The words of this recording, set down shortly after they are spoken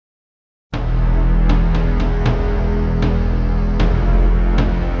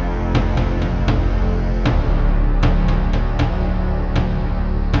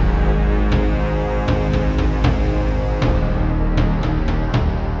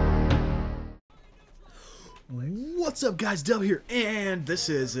What's up guys, Dub here, and this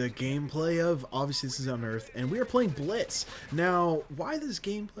is a gameplay of, obviously this is on Earth, and we are playing Blitz. Now, why this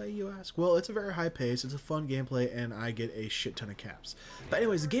gameplay, you ask? Well, it's a very high pace, it's a fun gameplay, and I get a shit ton of caps. But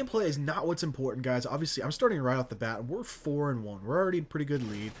anyways, the gameplay is not what's important, guys. Obviously, I'm starting right off the bat, and we're 4-1. We're already in pretty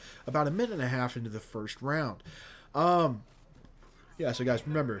good lead, about a minute and a half into the first round. Yeah, so guys,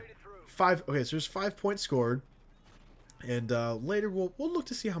 remember, so there's 5 points scored. And later we'll look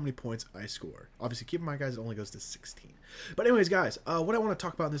to see how many points I score. Obviously, keep in mind, guys, it only goes to 16. But anyways, guys, what I want to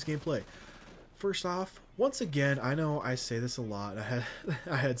talk about in this gameplay. First off, once again, I know I say this a lot.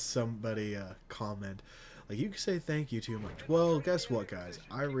 I had somebody comment, like, you can say thank you too much. Well, guess what, guys?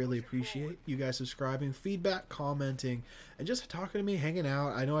 I really appreciate you guys subscribing, feedback, commenting, and just talking to me, hanging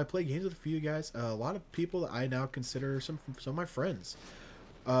out. I know I play games with a few of you guys. A lot of people that I now consider some of my friends.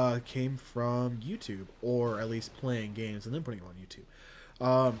 Came from YouTube, or at least playing games and then putting them on YouTube.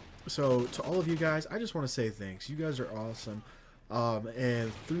 So to all of you guys, I just want to say thanks. You guys are awesome.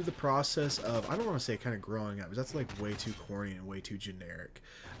 And through the process of, I don't want to say kind of growing up, because that's like way too corny and way too generic.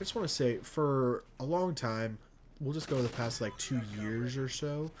 I just want to say, for a long time, we'll just go the past like 2 years or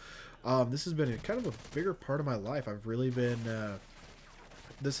so, this has been kind of a bigger part of my life. I've really been,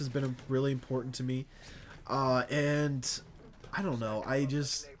 this has been really important to me. And I don't know, I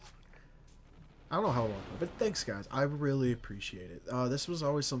don't know how long, but thanks guys, I really appreciate it. This was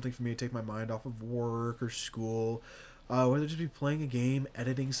always something for me to take my mind off of work or school, whether it just be playing a game,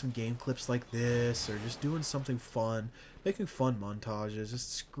 editing some game clips like this, or just doing something fun, making fun montages,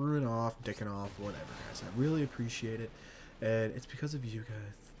 just screwing off, dicking off, whatever guys. I really appreciate it, and it's because of you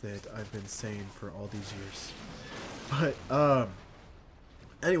guys that I've been sane for all these years. But,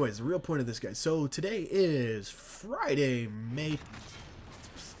 anyways, the real point of this, guys. So today is Friday, May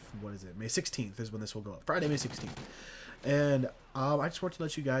 16th is when this will go up. Friday, May 16th. And I just want to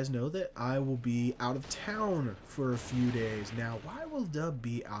let you guys know that I will be out of town for a few days. Now, why will Dub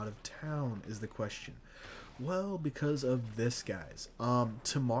be out of town is the question. Well, because of this, guys.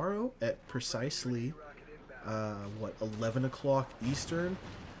 Tomorrow at precisely, 11 o'clock Eastern,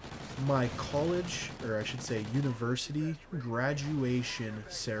 my college, or I should say university, graduation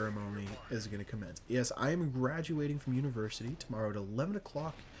ceremony is going to commence. Yes, I am graduating from university tomorrow at 11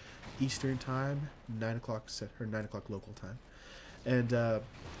 o'clock Eastern time, 9 o'clock local time. And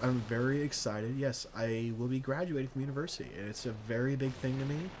I'm very excited. Yes, I will be graduating from university, and it's a very big thing to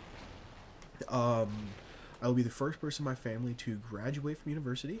me. I will be the first person in my family to graduate from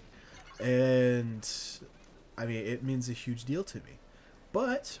university, and I mean, it means a huge deal to me.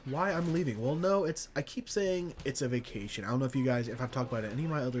 But why I'm leaving? Well, no, I keep saying it's a vacation. I don't know if you guys, if I've talked about it in any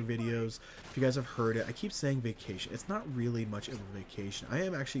of my other videos, if you guys have heard it, I keep saying vacation. It's not really much of a vacation. I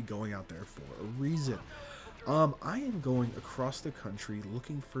am actually going out there for a reason. I am going across the country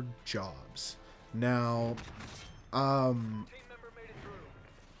looking for jobs. Now, I'm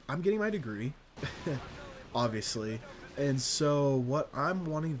getting my degree, obviously. And so what I'm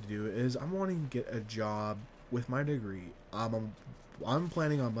wanting to do is I'm wanting to get a job with my degree. I'm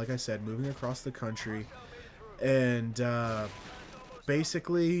planning on, like I said, moving across the country, and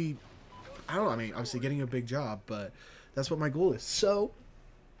basically, I don't know, I mean, obviously getting a big job, but that's what my goal is. So,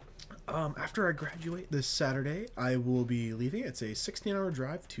 after I graduate this Saturday, I will be leaving. It's a 16-hour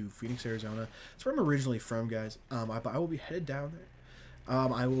drive to Phoenix, Arizona. That's where I'm originally from, guys. I will be headed down there.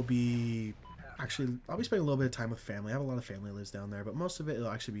 I'll be spending a little bit of time with family. I have a lot of family that lives down there, but most of it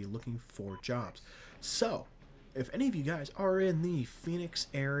will actually be looking for jobs. So, if any of you guys are in the Phoenix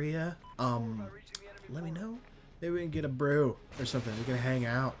area, let me know. Maybe we can get a brew or something. We can hang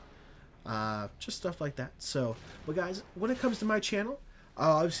out. Just stuff like that. So, but guys, when it comes to my channel,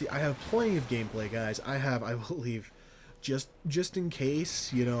 obviously I have plenty of gameplay, guys. I believe, just in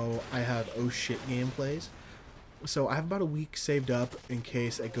case, you know, I have oh shit gameplays. So I have about a week saved up in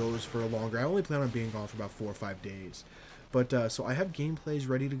case it goes for longer. I only plan on being gone for about 4 or 5 days. But, so I have gameplays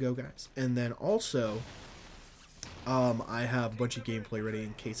ready to go, guys. And then also, I have a bunch of gameplay ready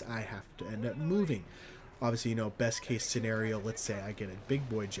in case I have to end up moving. Obviously, you know, best case scenario, let's say I get a big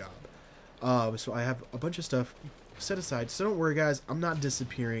boy job. So I have a bunch of stuff set aside. So don't worry, guys. I'm not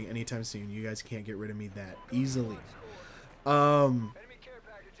disappearing anytime soon. You guys can't get rid of me that easily.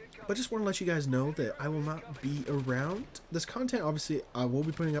 But just want to let you guys know that I will not be around. This content, obviously, I will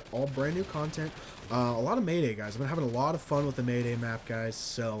be putting up all brand new content. A lot of Mayday, guys. I've been having a lot of fun with the Mayday map, guys.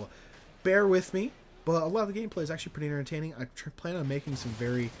 So bear with me. But a lot of the gameplay is actually pretty entertaining. I plan on making some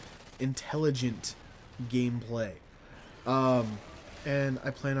very intelligent gameplay. And I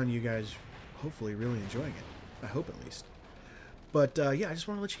plan on you guys hopefully really enjoying it. I hope at least. But yeah, I just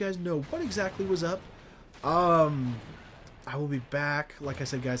want to let you guys know what exactly was up. I will be back. Like I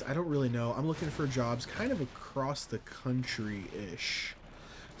said, guys, I don't really know. I'm looking for jobs kind of across the country-ish.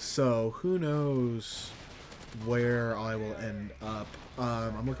 So, who knows where I will end up.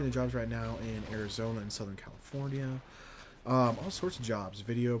 I'm looking at jobs right now in Arizona and Southern California. All sorts of jobs.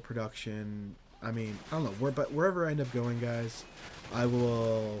 Video production. I mean, I don't know. But wherever I end up going, guys,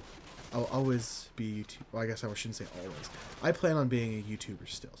 I'll always be YouTube. Well, I guess I shouldn't say always. I plan on being a YouTuber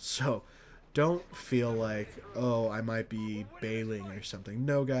still. So, don't feel like, oh, I might be bailing or something.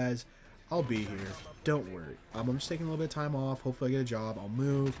 No, guys, I'll be here. Don't worry. I'm just taking a little bit of time off. Hopefully I get a job. I'll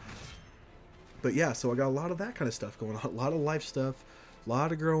move. But yeah, so I got a lot of that kind of stuff going on. A lot of life stuff. A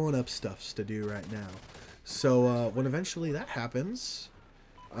lot of growing up stuffs to do right now. So when eventually that happens,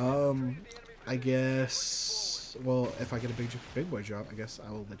 I guess, well, if I get a big boy job, I guess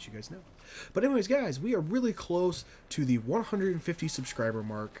I will let you guys know. But anyways, guys, we are really close to the 150 subscriber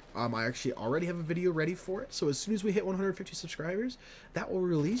mark. I actually already have a video ready for it. So as soon as we hit 150 subscribers, that will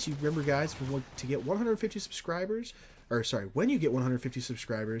release. You remember, guys, to get 150 subscribers, or sorry, when you get 150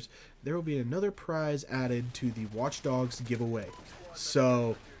 subscribers, there will be another prize added to the Watch Dogs giveaway.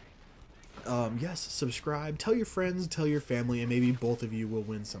 So, yes, subscribe, tell your friends, tell your family, and maybe both of you will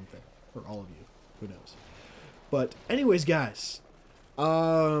win something. Or all of you. Who knows? But anyways, guys,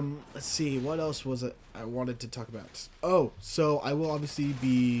 let's see, what else was it I wanted to talk about? Oh, so I will obviously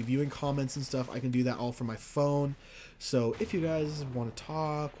be viewing comments and stuff. I can do that all from my phone. So if you guys want to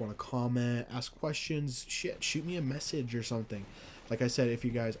talk, want to comment, ask questions, shit, shoot me a message or something. Like I said, if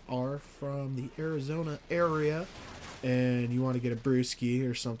you guys are from the Arizona area and you want to get a brewski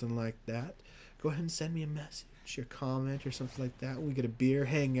or something like that, go ahead and send me a message or comment or something like that. We get a beer,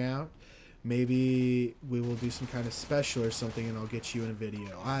 hang out. Maybe we will do some kind of special or something and I'll get you in a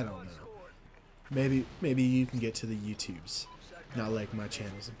video. I don't know. Maybe you can get to the YouTubes. Not like my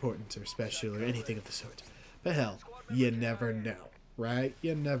channel's important or special or anything of the sort. But hell, you never know, right?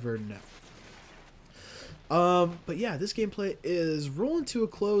 You never know. But yeah, this gameplay is rolling to a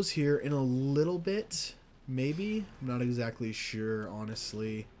close here in a little bit. Maybe? I'm not exactly sure,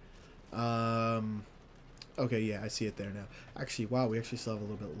 honestly. Okay, yeah, I see it there now. Actually, wow, we actually still have a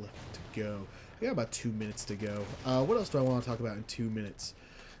little bit left to go. We got about 2 minutes to go. What else do I want to talk about in 2 minutes?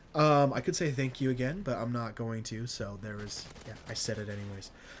 I could say thank you again, but I'm not going to, so there was... Yeah, I said it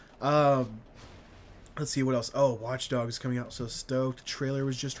anyways. Let's see what else. Oh, Watch Dogs is coming out, so stoked. The trailer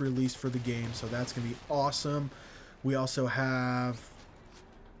was just released for the game, so that's going to be awesome. We also have...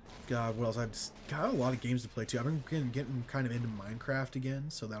 God, what else? I've just got a lot of games to play, too. I've been getting kind of into Minecraft again,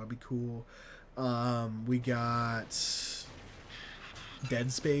 so that'll be cool. We got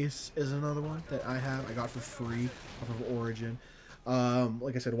Dead Space is another one that I have. I got for free off of Origin.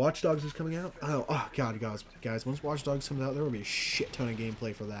 Like I said, Watch Dogs is coming out. Oh God, guys, once Watch Dogs comes out, there will be a shit ton of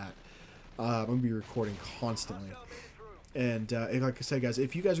gameplay for that. I'm gonna be recording constantly. And like I said, guys,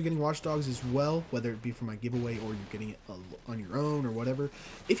 if you guys are getting Watch Dogs as well, whether it be for my giveaway or you're getting it on your own or whatever,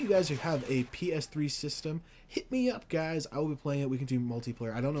 if you guys have a PS3 system, hit me up, guys. I will be playing it. We can do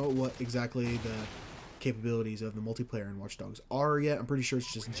multiplayer. I don't know what exactly the capabilities of the multiplayer in Watch Dogs are yet. I'm pretty sure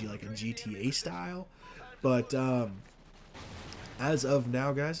it's just like a GTA style. But as of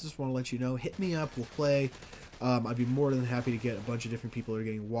now, guys, I just want to let you know, hit me up. We'll play. I'd be more than happy to get a bunch of different people that are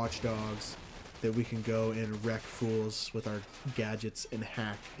getting Watch Dogs, that we can go and wreck fools with our gadgets and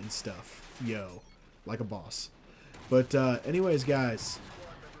hack and stuff. Yo, like a boss. But anyways, guys,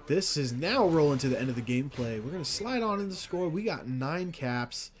 this is now rolling to the end of the gameplay. We're going to slide on in the score. We got 9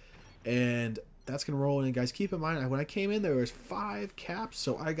 caps, and that's going to roll in. Guys, keep in mind, when I came in, there was 5 caps,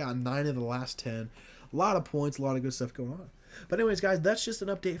 so I got 9 of the last 10. A lot of points, a lot of good stuff going on. But anyways, guys, that's just an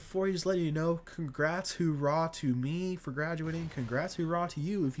update for you. Just letting you know, congrats, hoorah to me for graduating. Congrats, hoorah to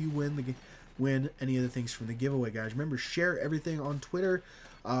you if you win any of the things from the giveaway, guys. Remember, share everything on Twitter.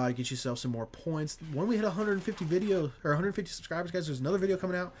 Get yourself some more points. When we hit 150 videos or 150 subscribers, guys, there's another video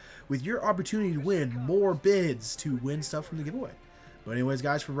coming out with your opportunity to win more bids to win stuff from the giveaway. But anyways,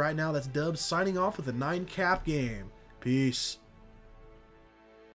 guys, for right now, that's Dubs signing off with a 9 cap game. Peace.